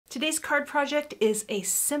Today's card project is a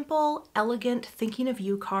simple, elegant thinking of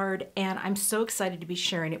you card, and I'm so excited to be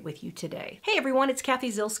sharing it with you today. Hey everyone, it's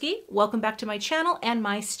Cathy Zielske. Welcome back to my channel and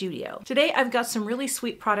my studio. Today I've got some really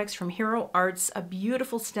sweet products from Hero Arts, a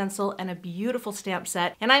beautiful stencil and a beautiful stamp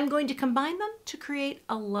set, and I'm going to combine them to create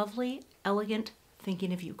a lovely, elegant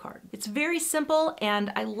thinking of you card. It's very simple,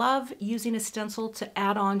 and I love using a stencil to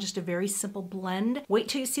add on just a very simple blend. Wait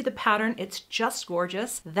till you see the pattern, it's just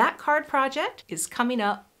gorgeous. That card project is coming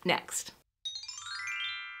up next.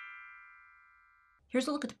 Here's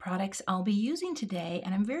a look at the products I'll be using today,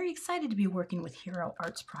 and I'm very excited to be working with Hero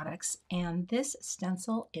Arts products, and this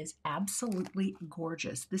stencil is absolutely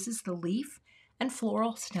gorgeous. This is the leaf and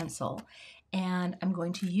floral stencil, and I'm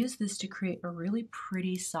going to use this to create a really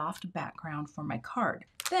pretty soft background for my card.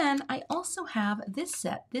 Then I also have this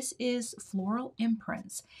set. This is Floral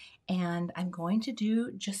Imprints, and I'm going to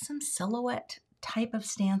do just some silhouette type of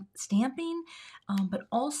stamping, but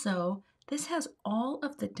also this has all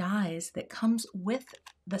of the dies that comes with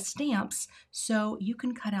the stamps, so you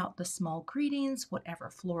can cut out the small greetings, whatever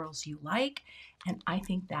florals you like, and I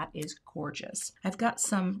think that is gorgeous. I've got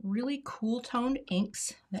some really cool toned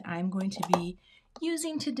inks that I'm going to be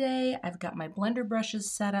using today. I've got my blender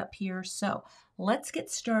brushes set up here, so let's get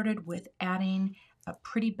started with adding a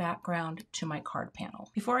pretty background to my card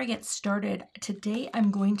panel. Before I get started, today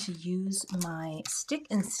I'm going to use my stick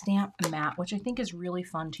and stamp mat, which I think is really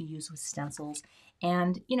fun to use with stencils.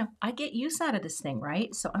 And you know, I get use out of this thing,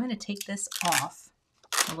 right? So I'm going to take this off,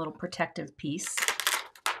 a little protective piece.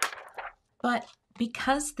 But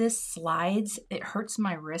because this slides, it hurts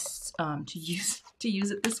my wrists to use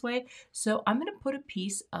it this way. So I'm going to put a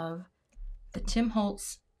piece of the Tim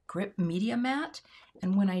Holtz Grip Media Mat,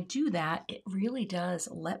 and when I do that, it really does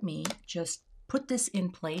let me just put this in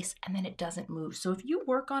place and then it doesn't move. So if you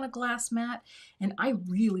work on a glass mat, and I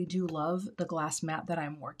really do love the glass mat that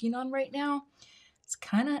I'm working on right now, it's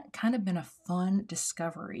kind of been a fun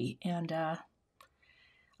discovery. And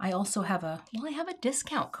I also have a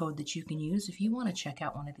discount code that you can use if you want to check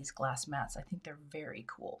out one of these glass mats. I think they're very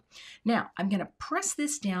cool. Now, I'm going to press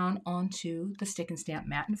this down onto the stick and stamp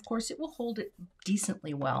mat, and of course it will hold it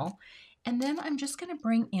decently well. And then I'm just going to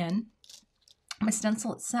bring in my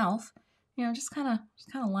stencil itself, you know, just kind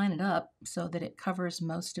of line it up so that it covers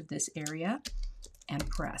most of this area, and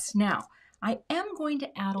press. Now, I am going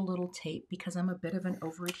to add a little tape because I'm a bit of an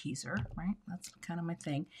over-adheser, right? That's kind of my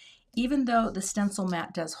thing. Even though the stencil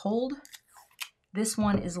mat does hold, this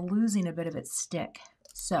one is losing a bit of its stick.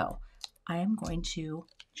 So I am going to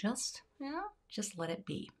just let it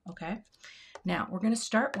be, okay? Now we're going to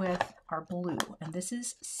start with our blue, and this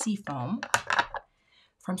is Seafoam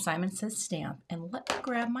from Simon Says Stamp. And let me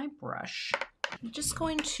grab my brush. I'm just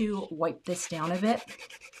going to wipe this down a bit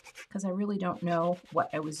because I really don't know what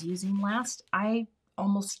I was using last. I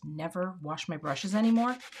almost never wash my brushes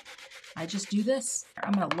anymore. I just do this.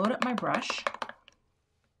 I'm going to load up my brush,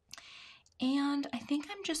 and I think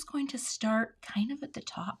I'm just going to start kind of at the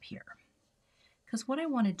top here, because what I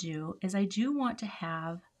want to do is I do want to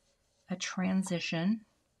have a transition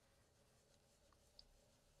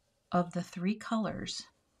of the three colors,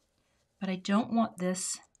 but I don't want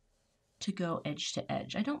this to go edge to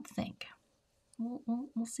edge. I don't think.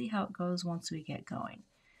 We'll see how it goes once we get going.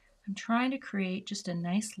 I'm trying to create just a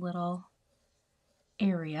nice little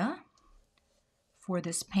area for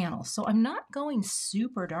this panel. So I'm not going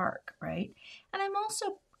super dark, right? And I'm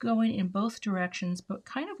also going in both directions, but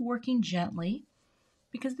kind of working gently,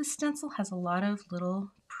 because the stencil has a lot of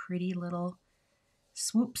little pretty little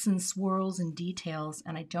swoops and swirls and details,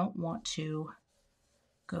 and I don't want to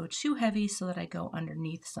go too heavy so that I go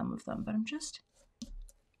underneath some of them. But I'm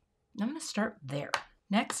going to start there.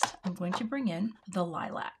 Next, I'm going to bring in the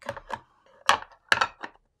lilac.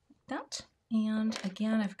 That. And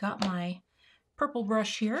again, I've got my purple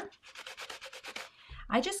brush here.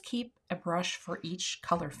 I just keep a brush for each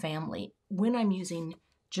color family when I'm using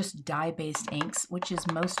just dye-based inks, which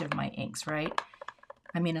is most of my inks, right?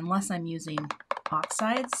 I mean, unless I'm using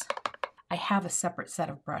oxides, I have a separate set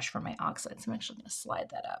of brush for my oxides. I'm actually going to slide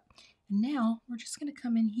that up. And now we're just going to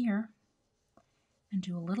come in here and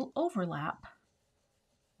do a little overlap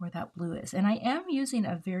where that blue is. And I am using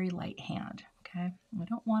a very light hand, okay? I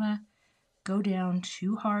don't want to go down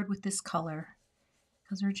too hard with this color,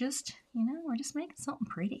 because we're just making something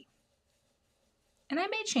pretty. And I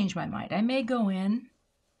may change my mind. I may go in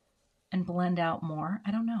and blend out more.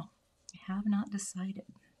 I don't know. I have not decided.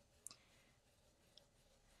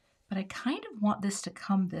 But I kind of want this to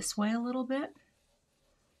come this way a little bit.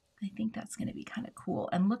 I think that's going to be kind of cool.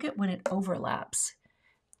 And look at when it overlaps.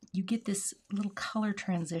 You get this little color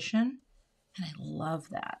transition, and I love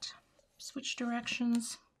that. Switch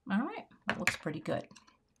directions. All right, that looks pretty good.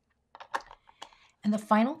 And the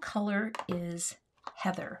final color is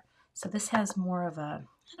Heather. So this has more of a,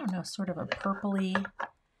 I don't know, sort of a purpley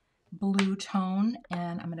blue tone,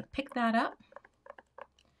 and I'm going to pick that up.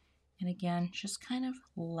 And again, just kind of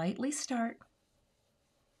lightly start,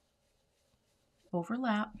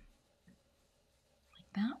 overlap,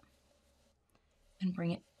 like that, and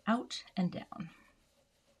bring it out and down.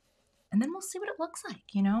 And then we'll see what it looks like.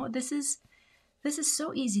 You know, this is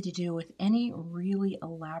so easy to do with any really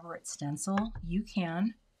elaborate stencil. You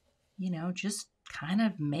can, you know, just kind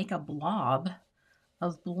of make a blob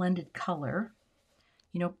of blended color.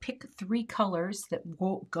 You know, pick 3 colors that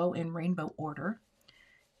won't go in rainbow order,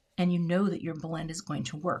 and you know that your blend is going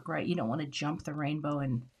to work, right? You don't want to jump the rainbow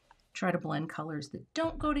and try to blend colors that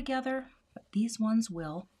don't go together, but these ones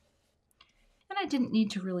will. And I didn't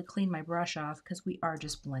need to really clean my brush off because we are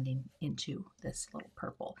just blending into this little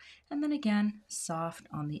purple. And then again, soft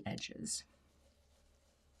on the edges.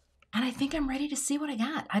 And I think I'm ready to see what I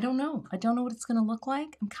got. I don't know. I don't know what it's going to look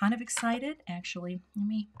like. I'm kind of excited. Actually, let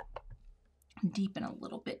me deepen a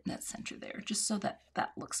little bit in that center there, just so that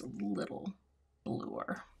that looks a little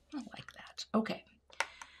bluer. I like that. Okay,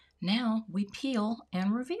 now we peel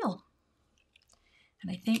and reveal.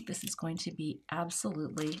 And I think this is going to be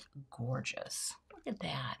absolutely gorgeous. Look at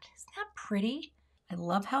that. Isn't that pretty? I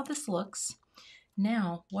love how this looks.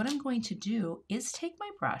 Now, what I'm going to do is take my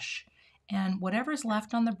brush, and whatever's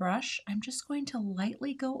left on the brush, I'm just going to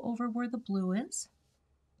lightly go over where the blue is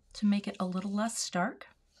to make it a little less stark.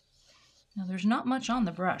 Now, there's not much on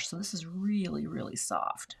the brush, so this is really, really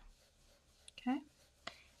soft. Okay?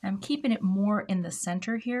 I'm keeping it more in the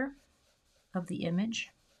center here of the image,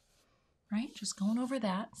 right? Just going over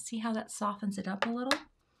that. See how that softens it up a little?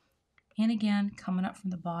 And again, coming up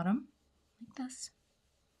from the bottom, like this.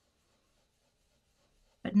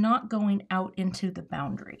 But not going out into the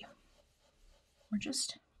boundary. We're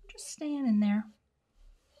just staying in there,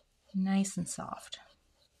 nice and soft.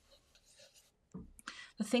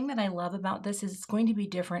 The thing that I love about this is it's going to be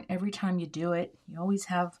different every time you do it. You always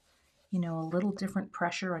have, you know, a little different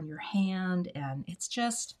pressure on your hand, and it's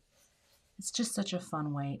just such a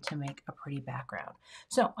fun way to make a pretty background.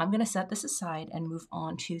 So I'm going to set this aside and move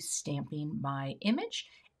on to stamping my image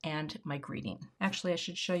and my greeting. Actually, I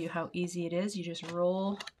should show you how easy it is. You just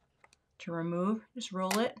roll to remove, just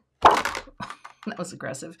roll it. That was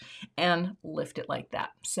aggressive, and lift it like that.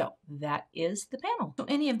 So that is the panel. So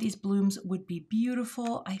any of these blooms would be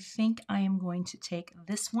beautiful. I think I am going to take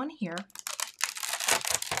this one here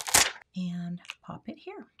and pop it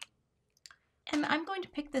here. And I'm going to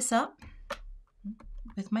pick this up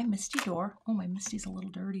with my Misti door. Oh, my Misti's a little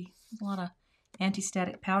dirty. There's a lot of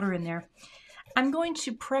anti-static powder in there. I'm going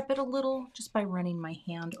to prep it a little just by running my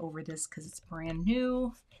hand over this because it's brand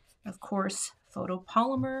new. Of course,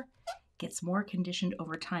 photopolymer gets more conditioned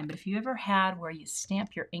over time. But if you ever had where you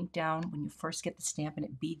stamp your ink down when you first get the stamp and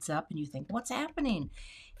it beads up and you think, what's happening?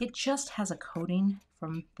 It just has a coating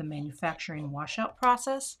from the manufacturing washout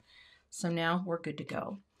process. So now we're good to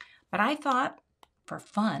go. But I thought for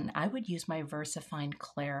fun, I would use my VersaFine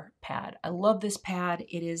Clair pad. I love this pad.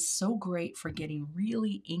 It is so great for getting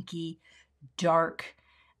really inky, dark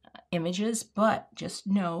images, but just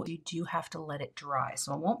know you do have to let it dry.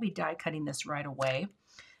 So I won't be die cutting this right away.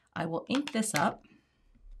 I will ink this up.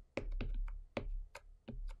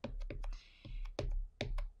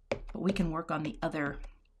 But we can work on the other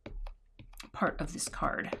part of this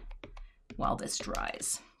card while this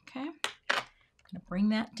dries. Okay, I'm going to bring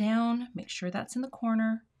that down, make sure that's in the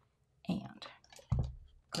corner, and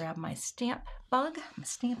grab my Stampin Bug,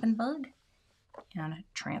 and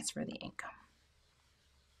transfer the ink.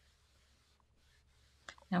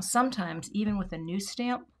 Now sometimes, even with a new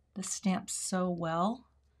stamp, this stamps so well.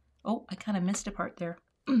 Oh, I kind of missed a part there.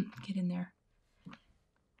 Get in there.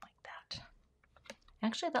 Like that.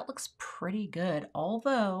 Actually, that looks pretty good,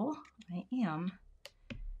 although I am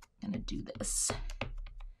going to do this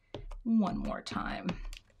one more time.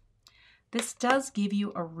 This does give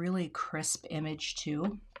you a really crisp image too.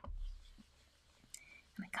 And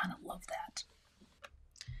I kind of love that.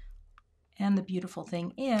 And the beautiful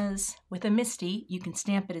thing is, with a Misti, you can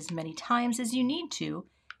stamp it as many times as you need to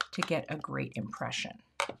get a great impression.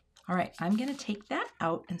 All right, I'm going to take that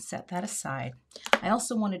out and set that aside. I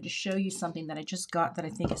also wanted to show you something that I just got that I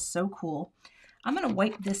think is so cool. I'm going to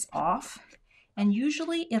wipe this off, and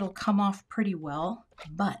usually it'll come off pretty well,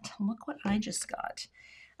 but look what I just got.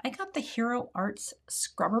 I got the Hero Arts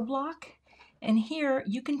Scrubber Block, and here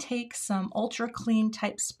you can take some ultra clean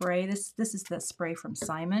type spray. This is the spray from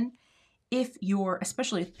Simon. If you're,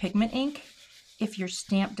 especially with pigment ink, if your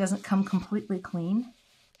stamp doesn't come completely clean,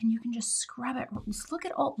 and you can just scrub it. Look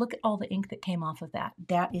at all the ink that came off of that.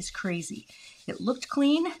 That is crazy. It looked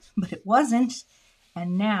clean, but it wasn't,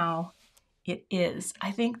 and now it is.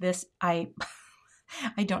 I think this, I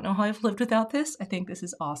don't know how I've lived without this. I think this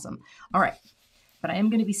is awesome. All right, but I am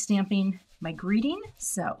going to be stamping my greeting,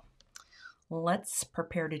 so let's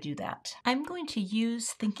prepare to do that. I'm going to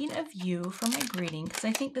use Thinking of You for my greeting because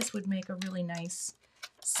I think this would make a really nice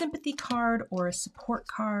sympathy card or a support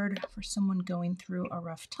card for someone going through a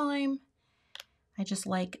rough time. I just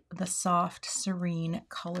like the soft, serene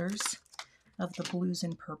colors of the blues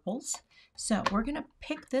and purples. So we're going to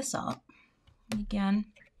pick this up. Again,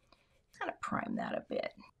 kind of prime that a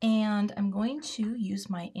bit. And I'm going to use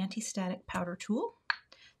my anti-static powder tool.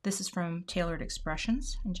 This is from Tailored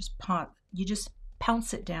Expressions, and you just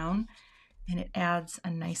pounce it down and it adds a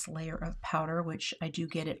nice layer of powder, which I do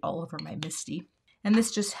get it all over my Misti. And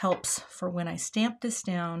this just helps for when I stamp this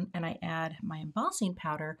down and I add my embossing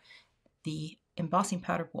powder, the embossing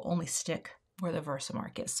powder will only stick where the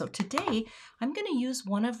Versamark is. So today I'm going to use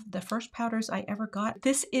one of the first powders I ever got.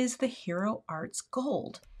 This is the Hero Arts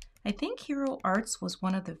Gold. I think Hero Arts was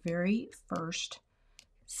one of the very first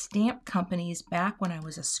stamp companies back when I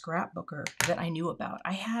was a scrapbooker that I knew about.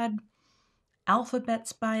 I had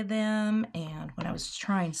alphabets by them, and when I was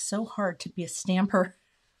trying so hard to be a stamper,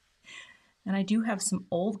 and I do have some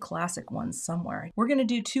old classic ones somewhere. We're going to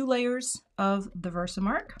do 2 layers of the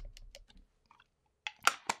Versamark.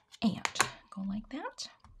 And go like that.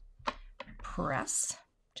 Press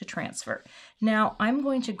to transfer. Now I'm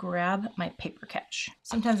going to grab my paper catch.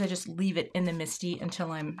 Sometimes I just leave it in the Misti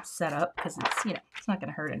until I'm set up because it's, you know, it's not going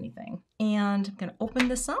to hurt anything. And I'm going to open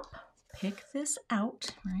this up, pick this out,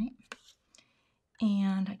 right?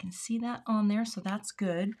 And I can see that on there, so that's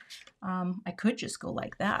good. I could just go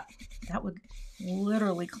like that. That would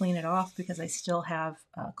literally clean it off because I still have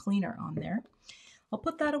a cleaner on there. I'll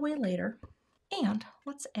put that away later. And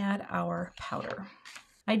let's add our powder.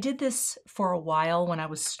 I did this for a while when I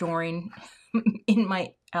was storing in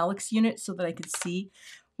my Alex unit so that I could see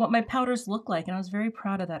what my powders look like, and I was very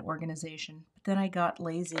proud of that organization. But then I got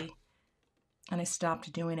lazy and I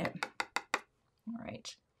stopped doing it. All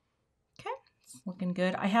right. Okay. Looking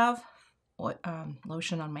good. I have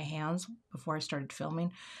lotion on my hands before I started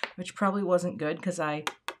filming, which probably wasn't good because I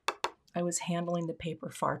was handling the paper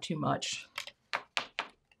far too much.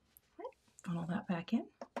 Funnel that back in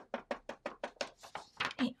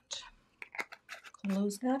and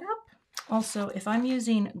close that up. Also, if I'm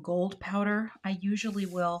using gold powder, I usually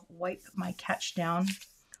will wipe my catch down.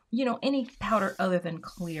 You know, any powder other than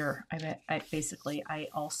clear. I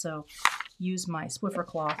also use my Swiffer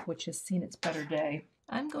cloth, which has seen its better day.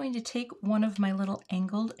 I'm going to take one of my little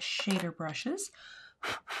angled shader brushes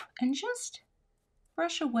and just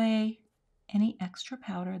brush away any extra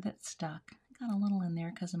powder that's stuck. I got a little in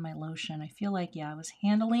there because of my lotion. I feel like, yeah, I was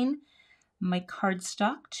handling my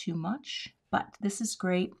cardstock too much, but this is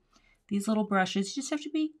great. These little brushes, you just have to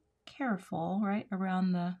be careful, right,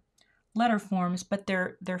 around the letter forms, but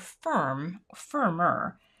they're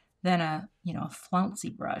firmer than a flouncy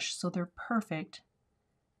brush, so they're perfect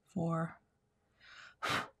for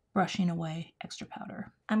brushing away extra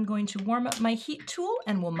powder. I'm going to warm up my heat tool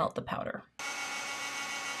and we'll melt the powder.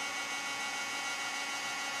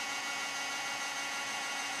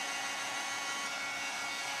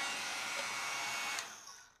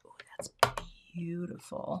 Ooh, that's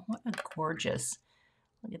beautiful. What a gorgeous,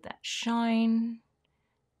 look at that shine.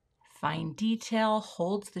 Fine detail,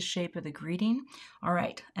 holds the shape of the greeting. All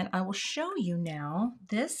right, and I will show you now.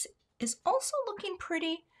 This is also looking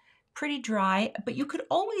pretty dry, but you could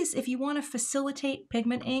always, if you want to facilitate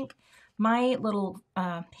pigment ink, my little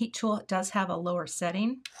heat tool does have a lower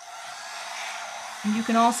setting. And you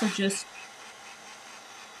can also just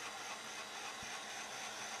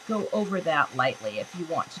go over that lightly if you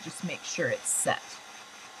want to just make sure it's set.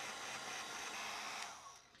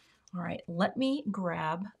 All right, let me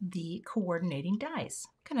grab the coordinating dies.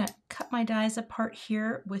 I'm gonna cut my dies apart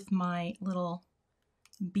here with my little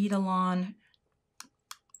Beadalon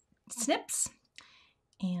snips,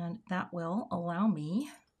 and that will allow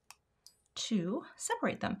me to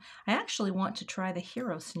separate them. I actually want to try the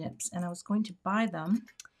Hero snips, and I was going to buy them,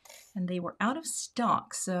 and they were out of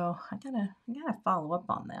stock, so I gotta follow up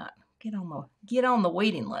on that. Get on the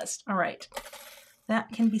waiting list. All right,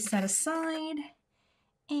 that can be set aside.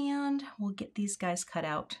 And we'll get these guys cut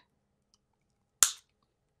out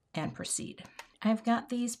and proceed. I've got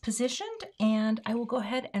these positioned and I will go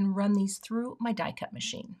ahead and run these through my die cut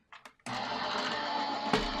machine.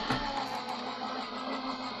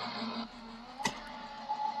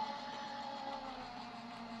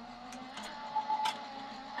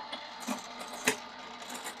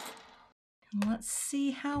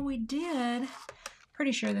 how we did.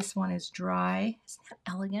 Pretty sure this one is dry. Isn't that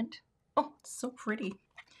elegant? Oh, it's so pretty.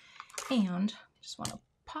 And just want to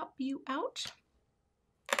pop you out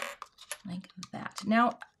like that.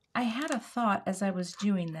 Now, I had a thought as I was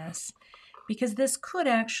doing this, because this could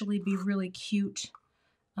actually be really cute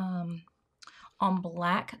on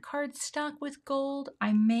black cardstock with gold.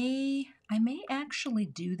 I may actually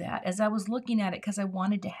do that as I was looking at it, because I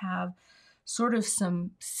wanted to have sort of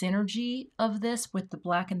some synergy of this with the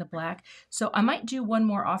black and the black. So I might do one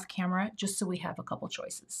more off camera just so we have a couple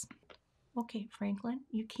choices. Okay, Franklin,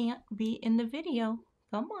 you can't be in the video.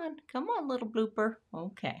 Come on, little blooper.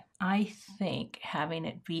 Okay, I think having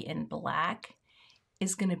it be in black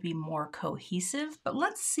is going to be more cohesive, but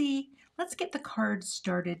let's see. Let's get the card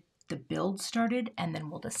started, the build started, and then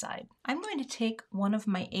we'll decide. I'm going to take one of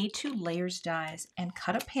my A2 layers dies and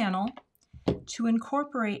cut a panel to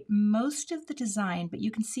incorporate most of the design, but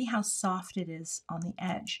you can see how soft it is on the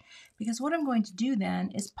edge. Because what I'm going to do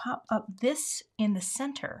then is pop up this in the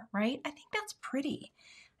center, right? I think that's pretty.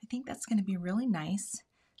 I think that's going to be really nice.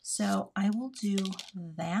 So I will do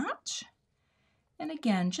that. And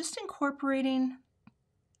again, just incorporating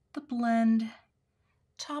the blend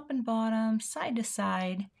top and bottom, side to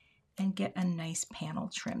side, and get a nice panel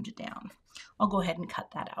trimmed down. I'll go ahead and cut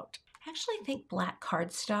that out. I actually think black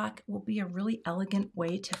cardstock will be a really elegant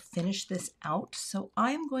way to finish this out. So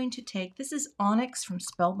I'm going to take, this is Onyx from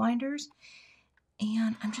Spellbinders,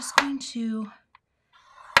 and I'm just going to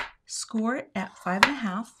score it at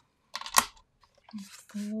 5.5.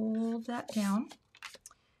 Fold that down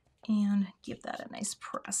and give that a nice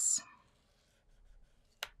press.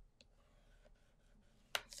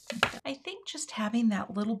 I think just having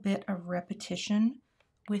that little bit of repetition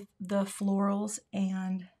with the florals,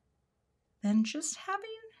 and then just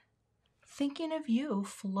thinking of you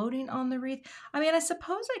floating on the wreath. I mean, I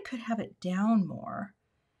suppose I could have it down more.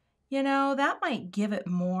 You know, that might give it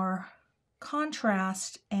more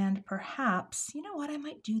contrast, and perhaps, you know what, I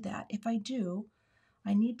might do that. If I do,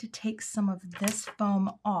 I need to take some of this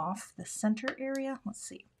foam off the center area. Let's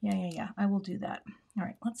see. Yeah, I will do that. All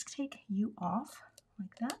right, let's take you off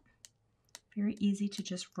like that. Very easy to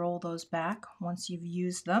just roll those back once you've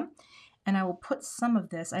used them. And I will put some of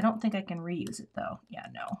this. I don't think I can reuse it though. Yeah,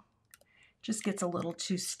 no. Just gets a little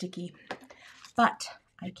too sticky. But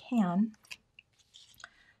I can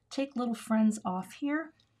take little friends off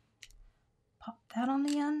here. Pop that on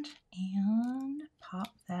the end and pop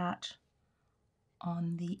that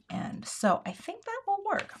on the end. So I think that will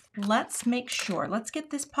work. Let's make sure. Let's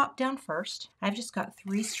get this popped down first. I've just got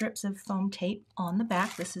 3 strips of foam tape on the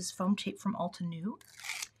back. This is foam tape from Ulta New.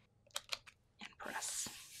 And press.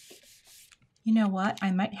 You know what?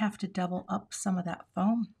 I might have to double up some of that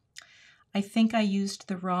foam. I think I used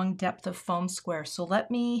the wrong depth of foam square. So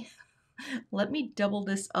let me double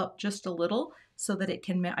this up just a little so that it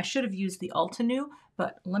can, I should have used the Ulta New,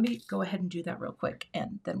 but let me go ahead and do that real quick,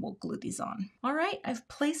 and then we'll glue these on. All right, I've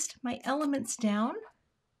placed my elements down,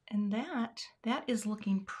 and that is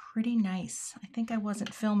looking pretty nice. I think I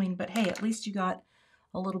wasn't filming, but hey, at least you got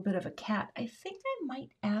a little bit of a cat. I think I might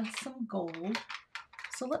add some gold.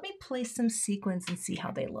 So let me place some sequins and see how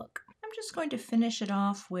they look. I'm just going to finish it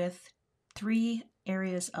off with 3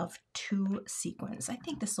 areas of 2 sequins. I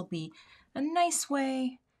think this will be a nice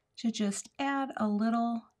way to just add a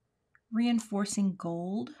little reinforcing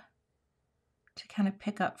gold to kind of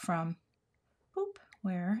pick up from boop,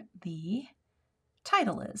 where the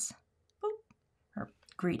title is. Boop, or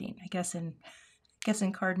greeting. I guess in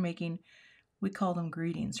card making we call them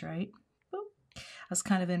greetings, right? Boop. I was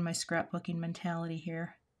kind of in my scrapbooking mentality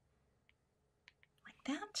here.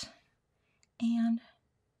 Like that. And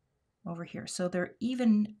over here. So they're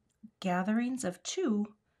even gatherings of 2,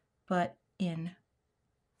 but in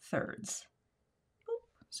thirds. Boop.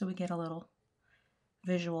 So we get a little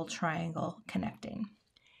visual triangle connecting.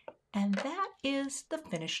 And that is the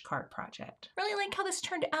finished card project. Really like how this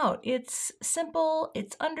turned out. It's simple,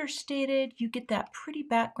 it's understated, you get that pretty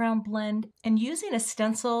background blend, and using a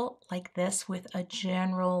stencil like this with a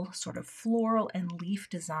general sort of floral and leaf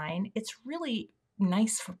design, it's really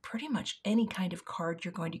nice for pretty much any kind of card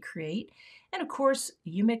you're going to create. And of course,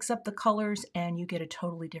 you mix up the colors and you get a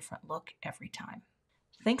totally different look every time.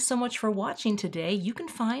 Thanks so much for watching today. You can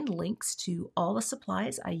find links to all the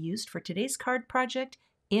supplies I used for today's card project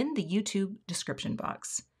in the YouTube description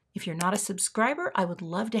box. If you're not a subscriber, I would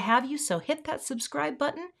love to have you, so hit that subscribe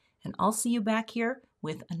button, and I'll see you back here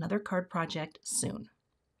with another card project soon.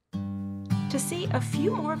 To see a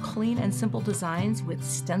few more clean and simple designs with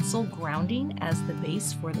stencil grounding as the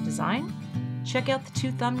base for the design, check out the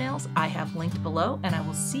 2 thumbnails I have linked below, and I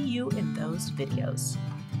will see you in those videos.